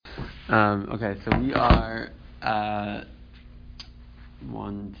Okay, so we are 1,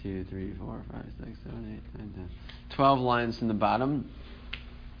 2, 3, 4, 5, 6, 7, 8, 9, 10. 12 lines from the bottom.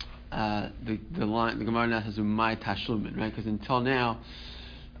 The Gemara now says Umay Tashlumin, right? Because until now,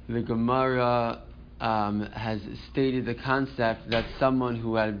 the Gemara has stated the concept that someone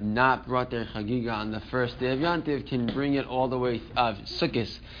who had not brought their chagiga on the first day of Yantiv can bring it all the way of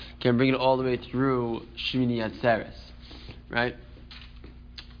Sukkos, can bring it all the way through Shmini Atzeres, right?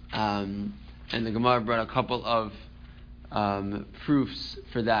 And the Gemara brought a couple of proofs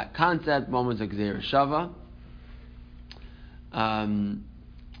for that concept. One was a Gzeira Shava, and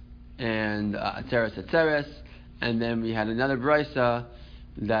Atzeres, and then we had another Brisa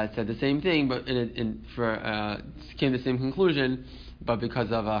that said the same thing, but came to the same conclusion, but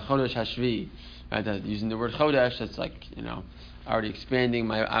because of Chodesh Hashvi, right? Using the word Chodesh, that's like, already expanding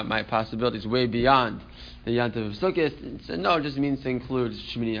my possibilities way beyond the Yantiv of Sukkot. So no, it just means to include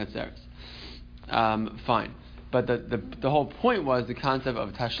Shmini Atzeres. Fine, but the whole point was the concept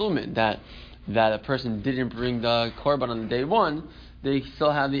of Tashlumin, that a person didn't bring the korban on day one, they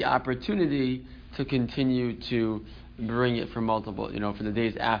still have the opportunity to continue to bring it for multiple, for the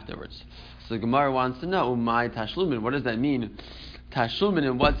days afterwards. So the Gemara wants to know, my Tashlumin, what does that mean? Tashlumin,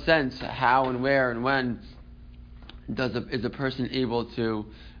 in what sense, how and where and when is a person able to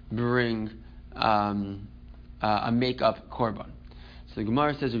bring a make-up korban? So the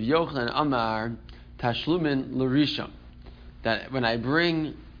Gemara says of Yochanan Amar Tashlumin l'rishon, that when I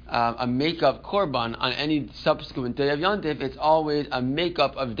bring a make-up korban on any subsequent day of Yantif, it's always a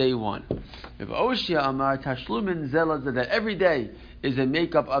make-up of day one. If Oshia Amar Tashlumin Zela, that every day is a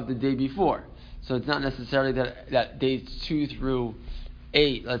make-up of the day before. So it's not necessarily that days 2 through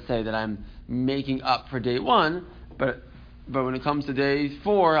 8, let's say, that I'm making up for day one, but when it comes to day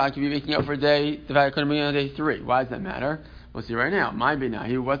 4, I could be making up for the fact I couldn't bring on day 3. Why does that matter? We'll see right now. My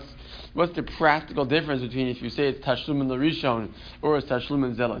Benahi, what's the practical difference between if you say it's Tashlumin l'rishon or it's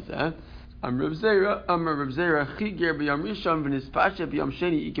Tashlumin Zelazeh? Rav Zera Chiger b'yom rishon v'nispashe b'yom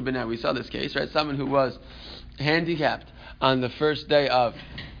sheni ike b'nei. We saw this case, right? Someone who was handicapped on the first day of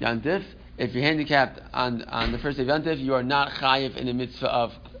Yantif. If you're handicapped on the first day of Yantif, you are not chayiv in the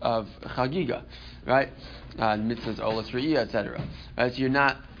mitzvah of chagiga, right? Mitzvahs olas re'iyah, etc. Right? So you're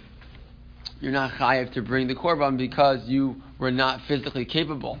not chayiv to bring the korban because you were not physically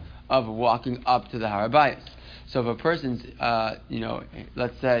capable of walking up to the Har HaBayis. So if a person's,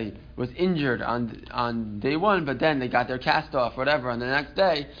 let's say, was injured on day one, but then they got their cast off, whatever, on the next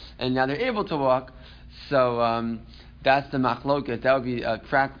day, and now they're able to walk, so that's the machloket. That would be a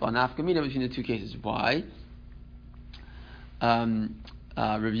practical nafkamina between the two cases. Why? Rav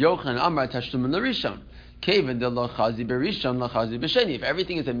Yochanan Amar Tashlumin l'rishon, Kevin de lo chazi berishon lo chazi b'sheni. If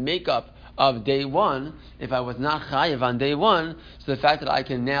everything is a makeup of day one, if I was not chayiv on day one, so the fact that I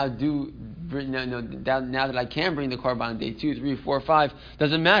can now now that I can bring the korban on day 2, 3, 4, 5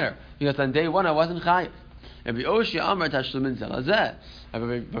 doesn't matter, because on day one I wasn't chayiv. Rabbi Oshia Amar Tashlumin Zelazeh.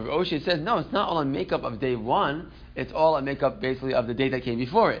 Rabbi Oshia says no, it's not all a makeup of day one. It's all a makeup basically of the day that came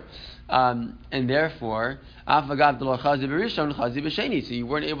before it, and therefore Afagav de lo chazi berishon chazi b'sheni. So you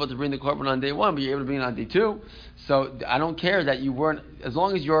weren't able to bring the korban on day one, but you're able to bring it on day 2. So I don't care that you weren't, as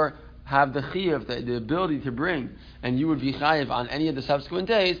long as you're have the chiyuv, the ability to bring, and you would be chayiv on any of the subsequent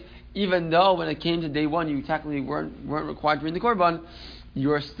days, even though when it came to day 1 you technically weren't required to bring the korban,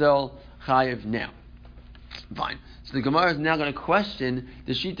 you're still chayiv now. Fine. So the Gemara is now going to question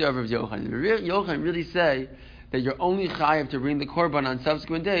the shita of Rav Yochanan. Rav Yochanan really say that you're only chayiv to bring the korban on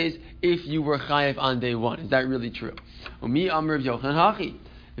subsequent days if you were chayiv on day 1. Is that really true? Umi Amar Rav Yochanan hachi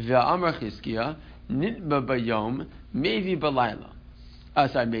ve'amar Chizkiya nitba bayom mevi balayla.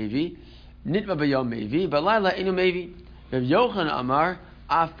 Maybe nitba bayom mevi balayla inu mevi. Rav Yochanan Amar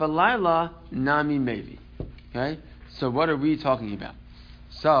af balayla nami mevi. Okay, so what are we talking about?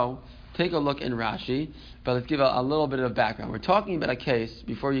 So take a look in Rashi, but let's give a little bit of background. We're talking about a case,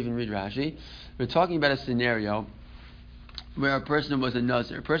 before you even read Rashi, we're talking about a scenario where a person was a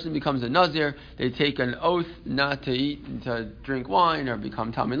nazir. A person becomes a nazir, they take an oath not to eat and to drink wine or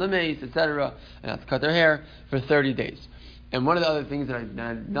become tamei l'meis, etc., and not to cut their hair for 30 days. And one of the other things that a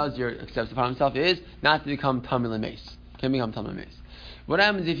nazir accepts upon himself is not to become tamei l'meis. Can become tamei l'meis. What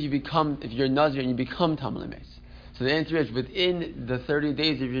happens if you're a nazir and you become tamei l'meis? So the answer is, within the 30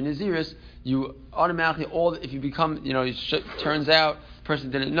 days of your Naziris, you automatically, if you become, turns out, the person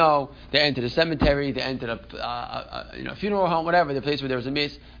didn't know, they entered a cemetery, they entered a funeral home, whatever, the place where there was a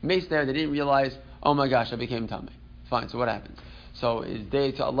mace there, they didn't realize, oh my gosh, I became Tamei. Fine, so what happens? So it's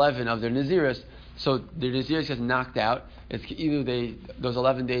day to 11 of their Naziris, so their Naziris gets knocked out, it's either those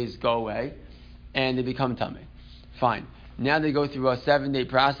 11 days go away, and they become Tamei. Fine. Now they go through a 7-day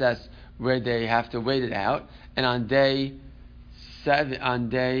process where they have to wait it out, and on day 7,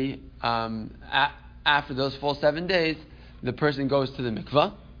 after those full 7 days, the person goes to the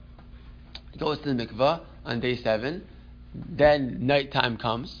mikvah. Goes to the mikvah on day 7. Then nighttime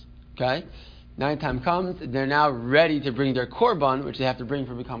comes. Okay, nighttime comes. They're now ready to bring their korban, which they have to bring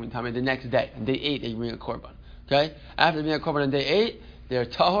for becoming tamei the next day. On day 8, they bring a korban. Okay, after they bring a korban on day 8, they're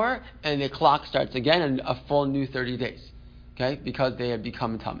tahor, and the clock starts again, and a full new 30 days. Okay, because they have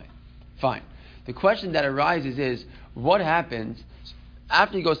become tamei. Fine. The question that arises is, what happens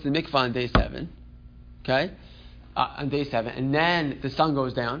after he goes to the mikvah on day 7? Okay, on day 7, and then the sun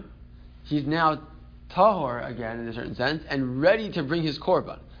goes down. He's now tahor again in a certain sense, and ready to bring his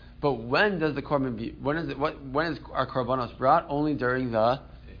korban. But when does the korban be? When is our korbanos brought? Only during the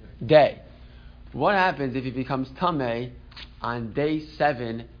day. What happens if he becomes tamei on day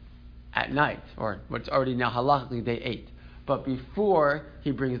 7 at night, or what's already now halachically day 8, but before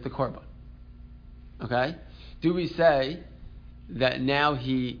he brings the korban? Okay, do we say that now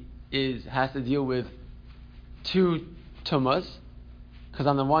he has to deal with 2 tumas? Because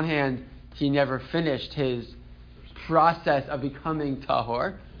on the one hand, he never finished his process of becoming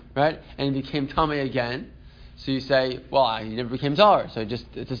tahor, right? And he became tamei again. So you say, well, he never became tahor, so it's just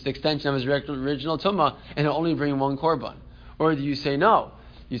an extension of his original tumah, and he'll only bring 1 korban. Or do you say no?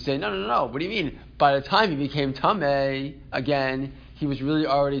 You say, no. What do you mean? By the time he became tamei again, he was really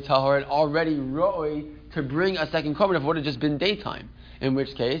already tahor and already roi to bring a second korban if it would have just been daytime. In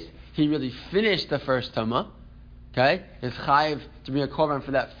which case, he really finished the first tumah. Okay, he's chayiv to bring a korban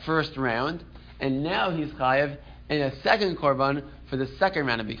for that first round, and now he's chayiv in a second korban for the second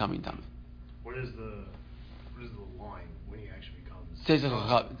round of becoming tamei. What is the line when he actually becomes? Seisach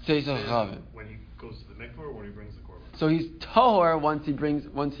chayiv. When he goes to the mikvah, or when he brings the korban? So he's tahor once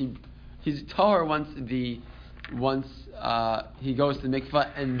he goes to the mikvah,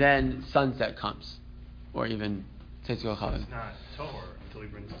 and then sunset comes, or even seisach chayiv. It's not tahor until he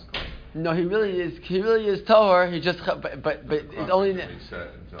brings his korban. No, he really is tahor. He just, but it's only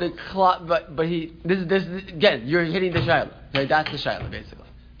the clock. But he. This is again. You're hitting the shayla. Okay, that's the shayla basically.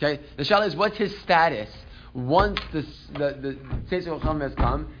 Okay, the shayla is what's his status once the Seisach Chacham has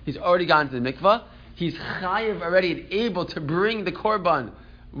come. He's already gone to the mikvah. He's chayiv already and able to bring the korban,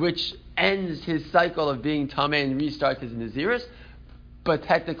 which ends his cycle of being tamei and restarts his naziris. But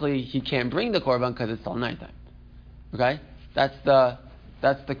technically, he can't bring the korban because it's still nighttime. Okay, that's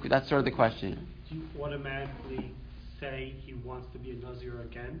sort of the question. Do you automatically say he wants to be a Nazir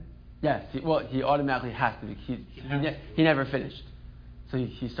again? Yes. He automatically has to be. He never finished, so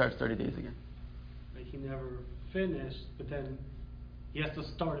he starts 30 days again. Like he never finished, but then he has to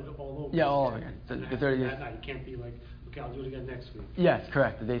start it all over. Yeah, all over again. So the 30 days. He can't be like, okay, I'll do it again next week. Yes,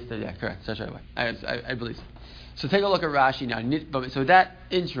 correct. The day started. Yeah, correct. Such a way. I believe so. So take a look at Rashi now. So that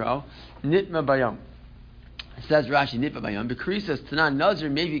intro, nitma bayom. It says Rashi nitma bayom. Bekri says tanan nazir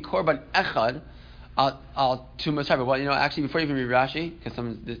maybe korban echad al tumas harba. Well, actually, before you even read Rashi,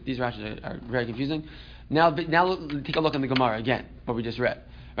 because these Rashis are very confusing. Now take a look in the Gemara again. What we just read.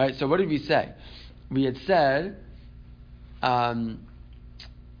 Right. So what did we say? We had said,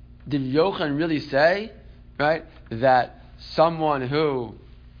 did Yochanan really say, right, that someone who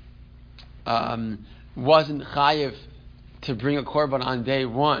wasn't chayiv to bring a korban on day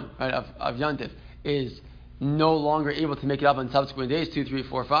 1, right, of Yantif is no longer able to make it up on subsequent days, 2, 3,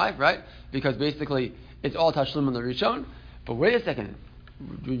 4, 5, right? Because basically it's all tashlum on the rishon. But wait a second,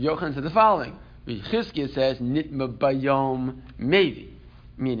 Yochanan said the following. Chizkiah says nitma bayom mevi,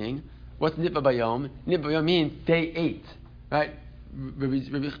 meaning what's nitma bayom? Nitma bayom means day 8, right?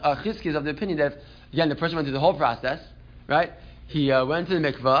 Chizkiah is of the opinion that again the person went through the whole process, right? He went to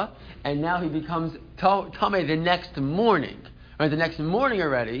the mikvah, and now he becomes tamei the next morning. Right, the next morning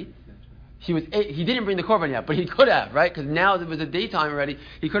already, he didn't bring the korban yet, but he could have, right? Because now it was a daytime already.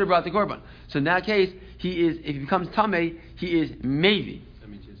 He could have brought the korban. So in that case, if he becomes tamei, he is mevi. That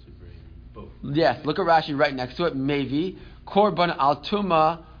means he has to bring both. Yes, look at Rashi right next to it. Mevi korban al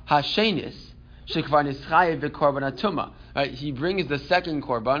tuma hashenis shekvar nischayev v'korban atuma. Right, he brings the second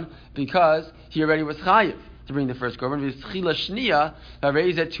korban because he already was chayev to bring the first korban. V'schila shniya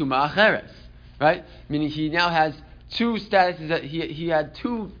harezet tuma acheres. Right, meaning he now has 2 statuses that he had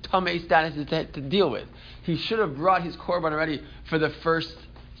 2 tamei statuses to deal with. He should have brought his korban already for the first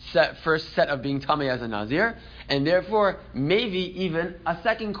set of being tamei as a nazir, and therefore maybe even a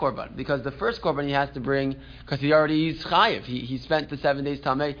second korban, because the first korban he has to bring because he already is chayiv. He spent the 7 days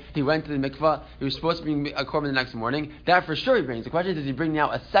tamei. He went to the mikvah. He was supposed to bring a korban the next morning. That for sure he brings. The question is, does he bring now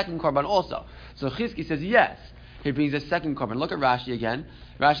a second korban also? So Chizki says yes. He brings a second korban. Look at Rashi again.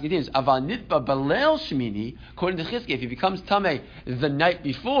 Rashi continues, Aval nitba balel shmini. According to Chizki, if he becomes tamei the night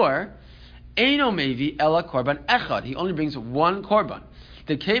before, Eino mevi ela korban echad. He only brings one korban.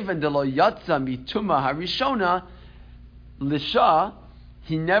 The kevan de lo yatsa mituma harishona lisha.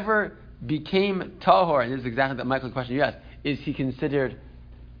 He never became tahor, and this is exactly the Michael question you asked. Is he considered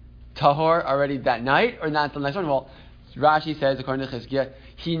tahor already that night, or not until the next morning? Well, Rashi says, according to Chizkiah,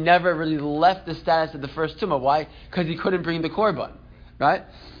 he never really left the status of the first tumah. Why? Because he couldn't bring the korban, right?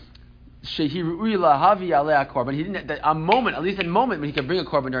 Shehi lahavi alei korban. He didn't at least a moment when he could bring a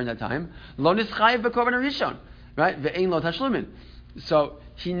korban during that time. Lo nischayev bekorban harishon, right? Ve'ein lo tashlumin. So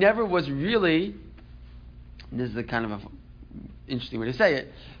he never was really. This is a kind of a interesting way to say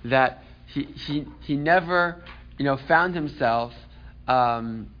it. That he never, found himself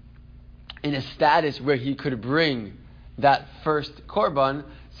in a status where he could bring that first korban.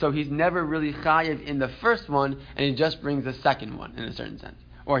 So he's never really chayev in the first one, and he just brings the second one in a certain sense.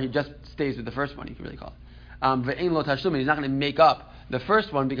 Or he just stays with the first one, you can really call it. Ve'ein lo tashlumin. He's not going to make up the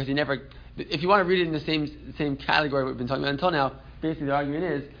first one because he never. If you want to read it in the same category we've been talking about until now, basically the argument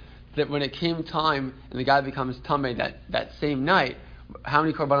is that when it came time and the guy becomes tamei that same night, how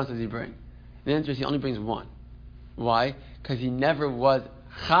many korbanos does he bring? The answer is he only brings one. Why? Because he never was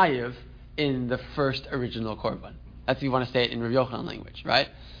chayiv in the first original korban. That's if you want to say it in Rav Yochanan language, right?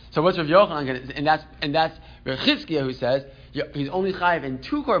 So what's Rav Yochanan going to? And that's Rav Chizkiah who says he's only chayiv in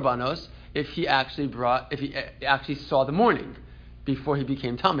two korbanos if he actually saw the morning before he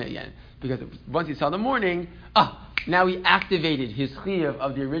became tamei again. Because once he saw the morning, now he activated his chiyuv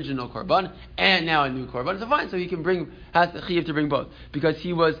of the original korban, and now a new korban. So fine, so he has the chiyuv to bring both. Because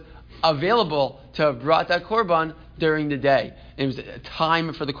he was available to have brought that korban during the day. It was a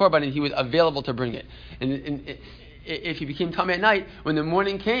time for the korban, and he was available to bring it. And if he became tamei at night, when the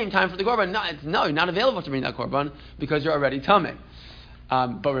morning came, time for the korban, you're not available to bring that korban because you're already tamei.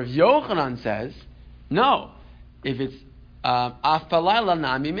 But Rav Yochanan says, no, if it's Afalayla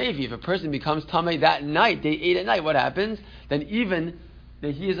nami mevi. If a person becomes tamei that night, day 8 at night, what happens? Then even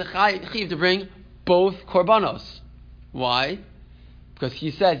that he is a chayiv to bring both korbanos. Why? Because he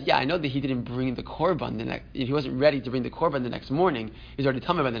says, I know that he didn't bring the korban if he wasn't ready to bring the korban the next morning. He's already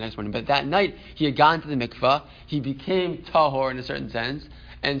tamei by the next morning. But that night he had gone to the mikvah. He became tahor in a certain sense,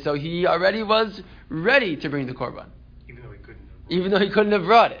 and so he already was ready to bring the korban, even though he couldn't have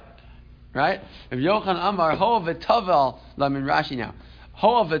brought it. Right? If Yochanan Amar Ho v'Tavel Lamin Rashi now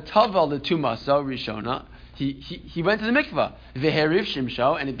Ho v'Tavel the Tumaso Rishona, he went to the mikvah v'Heriv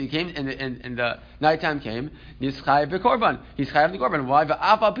Shimsho, and it became and the nighttime came. He's chayav b'korban. He's chayav the korban. Why?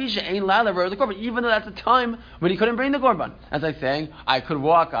 V'Afal Pisha Ein Lala the korban. Even though that's a time when he couldn't bring the korban. As like saying, I could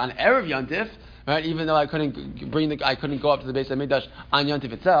walk on erev Yontif, right? Even though I couldn't go up to the base of Mikdash on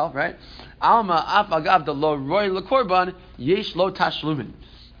Yontif itself, right? Alma Afagav the Lo Roy LeKorban Yesh Lo Tashlumin.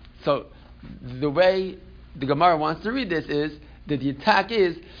 So the way the Gemara wants to read this is that the attack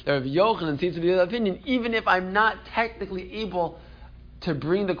is that Rav Yochanan seems to be of the opinion, even if I'm not technically able to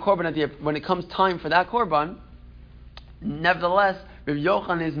bring the korban when it comes time for that korban, nevertheless, Rav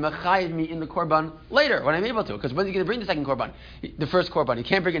Yochanan is mechayiv me in the korban later when I'm able to. Because when's he going to bring the second korban? The first korban. He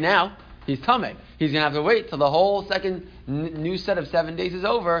can't bring it now. He's tamei. He's going to have to wait till the whole second new set of 7 days is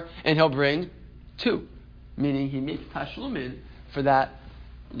over, and he'll bring 2. Meaning he makes tashlumin for that.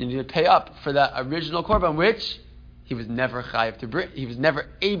 You need to pay up for that original korban, which he was never chayiv to bring. He was never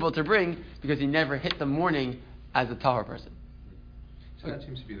able to bring because he never hit the morning as a tahor person. So that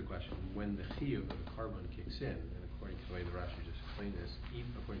seems to be the question. When the chiyuv of the korban kicks in, and according to the way the Rashi just explained this,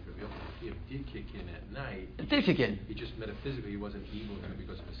 even according to Rav Yochanan, the chiyuv did kick in at night. It did kick in. He just metaphysically he wasn't able to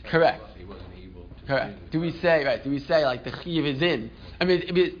because of the correct. He wasn't able to. Correct. Do we say like the chiyuv is in? I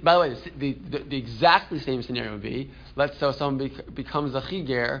mean, by the way, the exactly same scenario would be, let's say someone becomes a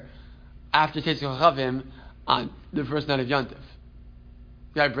chiger after Tetzich Chavim on the first night of Yontif.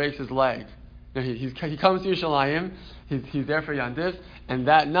 The guy breaks his leg. He comes to Yerushalayim. He's there for Yontif, and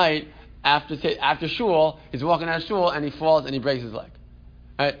that night after shul, he's walking out of shul and he falls and he breaks his leg.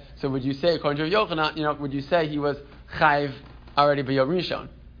 Right? So would you say, according to Rav Yochanan, would you say he was chayiv already by Yom Rishon?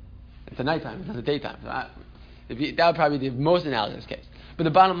 It's a nighttime. It's not a daytime. So that would probably be the most analogous case. But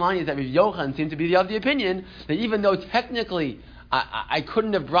the bottom line is that Rav Yochanan seemed to be of the opinion that even though technically I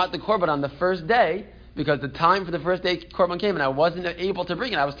couldn't have brought the korban on the first day because the time for the first day korban came and I wasn't able to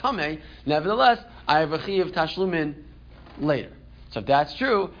bring it, I was tamei. Nevertheless, I have a chiyuv tashlumin later. So if that's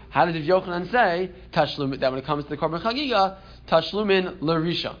true, how does Rav Yochanan say tashlumin that when it comes to the korban chagiga, tashlumin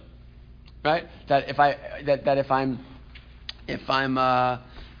l'rishon, right? That if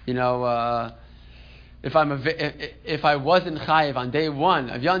I wasn't chayiv on day 1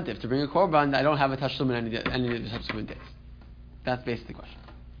 of Yontif to bring a korban, I don't have a tashlum in any of the subsequent days. That's basically the question.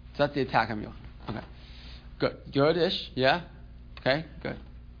 So that's the attack on Yochanan. Okay, good. Good-ish, yeah? Okay, good.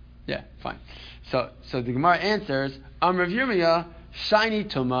 Yeah, fine. So the Gemara answers, Rav Yirmiyah, shiny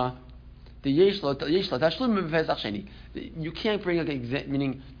tuma, the yeshlo tashlum b'pesach sheni. You can't bring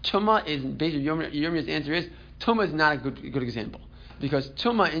meaning tuma is basically Yirmiyah's answer is tuma is not a good example because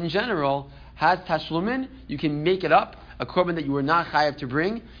tuma in general has tashlumin. You can make it up. A korban that you were not chayav to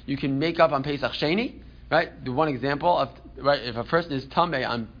bring, you can make up on Pesach Sheni, right? The one example of if a person is tamei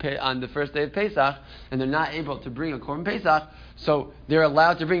on the first day of Pesach and they're not able to bring a korban Pesach, so they're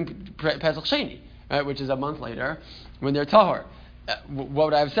allowed to bring Pesach Sheni, right? Which is a month later when they're tahor. What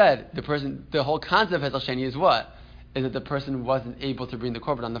would I have said? The whole concept of Pesach Sheni is what? Is that the person wasn't able to bring the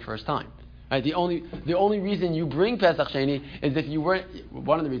korban on the first time. Right? The only reason you bring Pesach Sheni is if you weren't,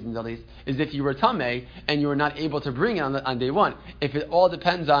 one of the reasons at least, is if you were tamei and you were not able to bring it on day one. If it all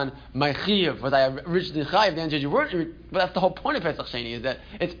depends on my chiyuv, was I originally chayiv, the answer is you weren't, but that's the whole point of Pesach Sheni, is that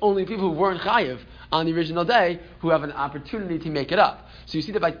it's only people who weren't chayiv on the original day who have an opportunity to make it up. So you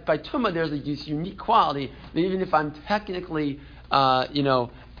see that by Tumah there's this unique quality that even if I'm technically, out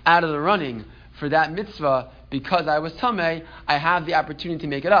of the running for that mitzvah, because I was tamei, I have the opportunity to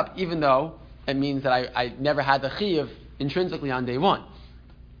make it up, even though it means that I never had the chiyuv intrinsically on day one.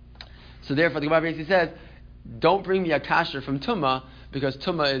 So therefore, the Gemara basically says, don't bring me a kasher from Tumah because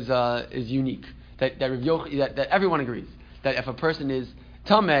Tumah is unique. That everyone agrees that if a person is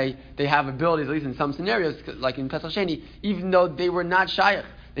tamei, they have abilities, at least in some scenarios, like in Pesach Sheni, even though they were not shayach,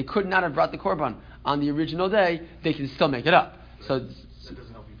 they could not have brought the korban on the original day, they can still make it up. So that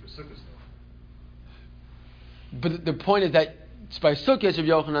doesn't help you for Sukkot though. But the point is that by Sukkot,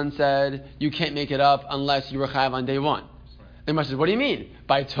 Rav Yochanan said you can't make it up unless you were chayav on day one. The Gemara says, what do you mean?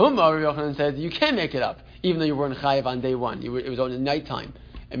 By Tumah, Rav Yochanan said you can make it up even though you weren't chayav on day one. It was on the nighttime.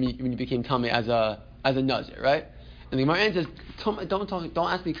 When you became tamei as a nazir, right? And the Gemara answers, don't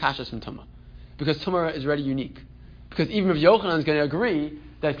ask me kashas from Tumah because Tumah is already unique. Because even Rav Yochanan is going to agree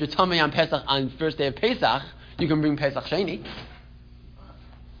that if you're tamei on Pesach on the first day of Pesach, you can bring Pesach Sheni.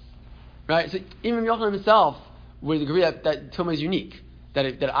 Right? So even Rav Yochanan himself would agree that Tumah is unique, that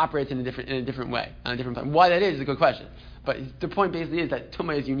it operates in a different way, on a different time. Why that is a good question. But the point basically is that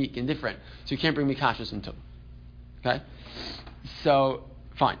Tumah is unique and different, so you can't bring Mikashas from Tumah. Okay? So,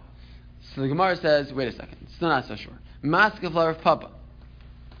 fine. So the Gemara says, wait a second, still not so sure. Maskefla Rav Papa.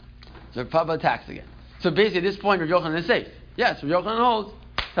 So Rav Papa attacks again. So basically at this point, Rav Yochanan is safe. Yes, Rav Yochanan holds,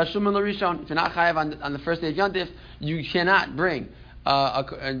 Tashum and Larishon, if you're not chayav on the first day of Yontif, you cannot bring,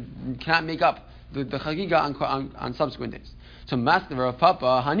 you cannot make up the chagiga on subsequent days. So Maskefla Rav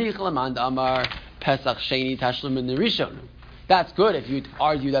Papa, Hanich Lamand Amar, Pesach Sheni Tashlum in the Rishon. That's good if you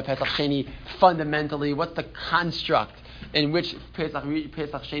argue that Pesach Sheni fundamentally, what's the construct in which Pesach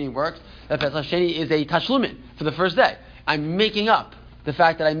Sheni works? That Pesach Sheni is a Tashlumin for the first day. I'm making up the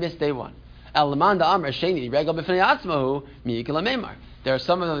fact that I missed day one. There are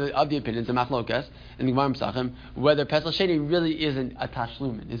some of the opinions of Machlokas and the Gemara Pesachim whether Pesach Sheni really isn't a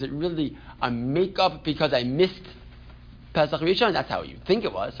Tashlumin. Is it really a make-up because I missed Pesach Rishon? That's how you think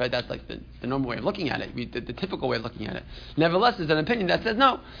it was, right? That's like the normal way of looking at it, the typical way of looking at it. Nevertheless, there's an opinion that says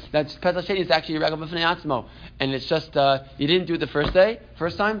no, that Pesach Sheni is actually a regal b'fnei atzmo, and it's just you didn't do it the first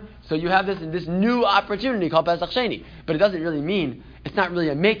time, so you have this new opportunity called Pesach Sheni. But it doesn't really mean, it's not really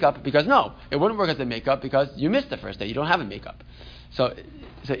a makeup because no, it wouldn't work as a makeup because you missed the first day. You don't have a makeup. So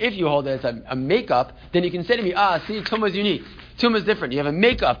if you hold it as a makeup, then you can say to me, see, Tumah is unique. Tumah is different. You have a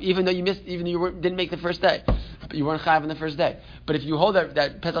makeup, even though you didn't make the first day. But you weren't chayav on the first day. But if you hold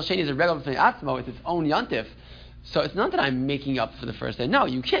that Pesach Sheni is a regal b'fnei atzmo, it's its own yontif, so it's not that I'm making up for the first day. No,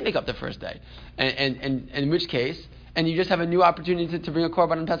 you can't make up the first day. And in which case, and you just have a new opportunity to bring a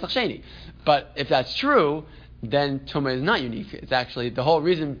korban on Pesach Sheni. But if that's true, then Tumah is not unique. It's actually, the whole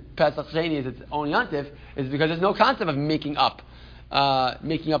reason Pesach Sheni is its own yontif is because there's no concept of making up a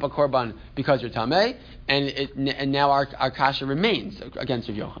korban because you're tamei, and now our kasha remains against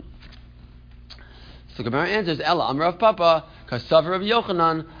Rav Yochanan. So Gemara answers, Ella Amar Rav Papa, Kasav Rav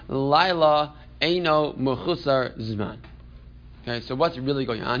Yochanan, Laila Eino Mechusar Zman. Okay, so what's really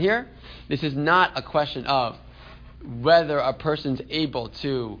going on here? This is not a question of whether a person's able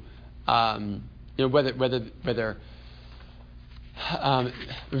to, whether Rav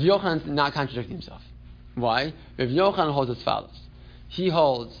Yochanan's not contradicting himself. Why? Rav Yochanan holds as follows. He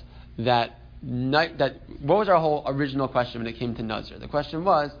holds that what was our whole original question when it came to Nazir? The question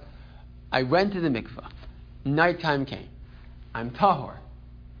was, I went to the mikvah, nighttime came, I'm tahor,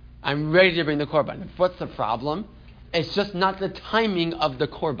 I'm ready to bring the korban. What's the problem? It's just not the timing of the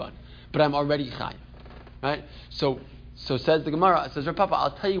korban, but I'm already chayav, right? So says the Gemara, says Rav Papa,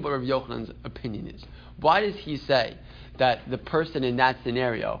 I'll tell you what Rav Yochanan's opinion is. Why does he say that the person in that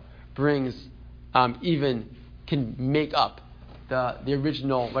scenario brings can make up the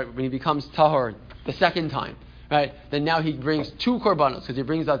original, right, when he becomes tahor the second time, right, then now he brings 2 korbanos, because he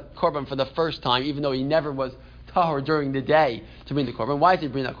brings a korban for the first time, even though he never was tahor during the day to bring the korban. Why does he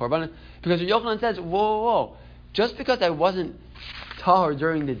bring that korban? Because Yochanan says, whoa, just because I wasn't tahor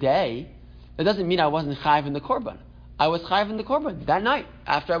during the day, that doesn't mean I wasn't chayiv in the korban. I was chayiv in the korban that night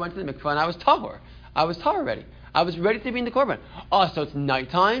after I went to the mikvah and I was tahor. I was tahor ready. I was ready to bring the korban. Oh, so it's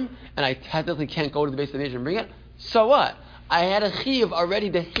nighttime and I technically can't go to the base of the nation and bring it? So what? I had a chiv already.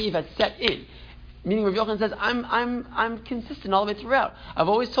 The chiv had set in. Meaning, Rav Yochanan says, I'm consistent all the way throughout. I've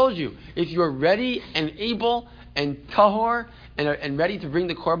always told you, if you're ready and able and tahor and ready to bring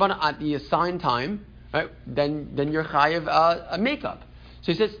the korban at the assigned time, right, then you're chayiv a makeup.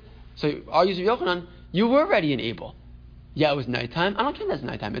 So he says, so argues Rav Yochanan, you were ready and able. Yeah, it was nighttime. I don't care if that's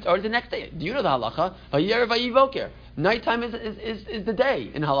nighttime. It's already the next day. Do you know the halacha? Vayer vayivoker. Nighttime is the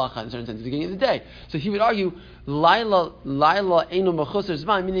day in halacha in a certain sense, the beginning of the day. So he would argue, laila eino mechusar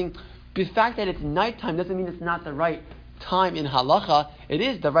zman, meaning the fact that it's nighttime doesn't mean it's not the right time in halacha. It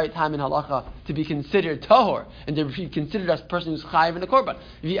is the right time in halacha to be considered tahor and to be considered as a person who's chayiv in a korban.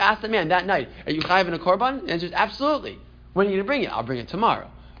 If you ask the man that night, are you chayiv in a korban? The answer is absolutely. When are you going to bring it? I'll bring it tomorrow.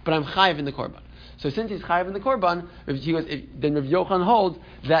 But I'm chayiv in the korban. So since he's chayiv in the korban, then Rav Yochanan holds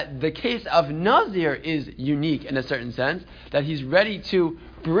that the case of Nazir is unique in a certain sense, that he's ready to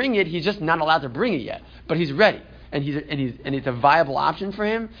bring it, he's just not allowed to bring it yet, but he's ready. And it's a viable option for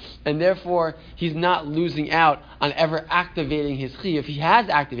him, and therefore he's not losing out on ever activating his chiyuv. He has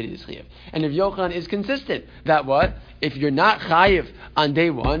activated his chiyuv, and if Yochanan is consistent that what if you're not chayiv on day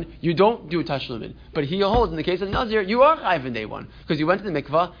 1, you don't do tashlumin. But he holds in the case of Nazir, you are chayiv on day 1 because you went to the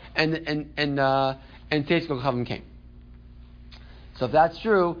mikvah and Teis Kochavim came. So if that's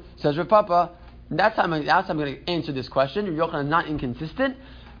true, says Rav Papa, that's how I'm going to answer this question. Rav Yochanan is not inconsistent.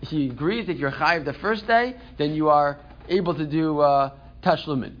 He agrees if you're chayiv the first day, then you are able to do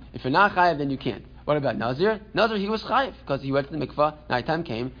tashlumin. If you're not chayiv, then you can't. What about Nazir? Nazir, he was chayiv because he went to the mikvah, nighttime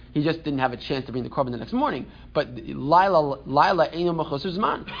came, he just didn't have a chance to bring the korban the next morning. But Laila eino mechusar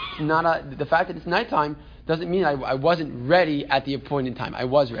zman. The fact that it's nighttime doesn't mean I wasn't ready at the appointed time. I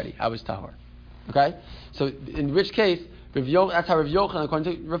was ready. I was tahor. Okay? So in which case, that's how Rav Yochanan,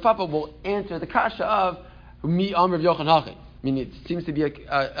 according to Rav Papa, will answer the kasha of mi am Rav Yochanan hachi. I mean, it seems to be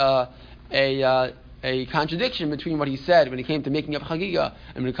a contradiction between what he said when it came to making up Chagiga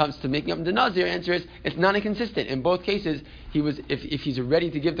and when it comes to making up the Nazir. Answer is it's not inconsistent. In both cases, he was if he's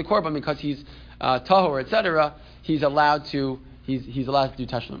ready to give the korban because he's tahor, etc. He's allowed to do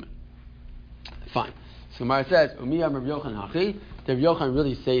tashlumin. Fine. So Gemara says, "Umiyam Rav Yochanan hachi." Did Rav Yochanan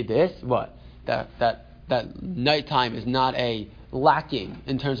really say this? What that nighttime is not a lacking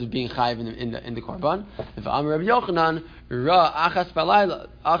in terms of being chayiv in the korban. If Amar Rabbi Yochanan ra achas balayla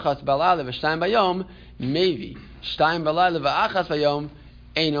v'shtayim bayom maybe shtayim balayla v'achas bayom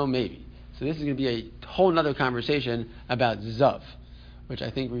eino maybe. So this is going to be a whole other conversation about zav, which I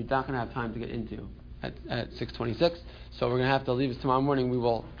think we're not going to have time to get into at 6:26. So we're going to have to leave this tomorrow morning. We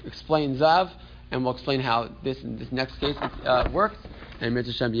will explain zav and we'll explain how this next case works, and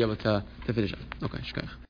Mitzvah Shem be able to finish up. Okay, shkach.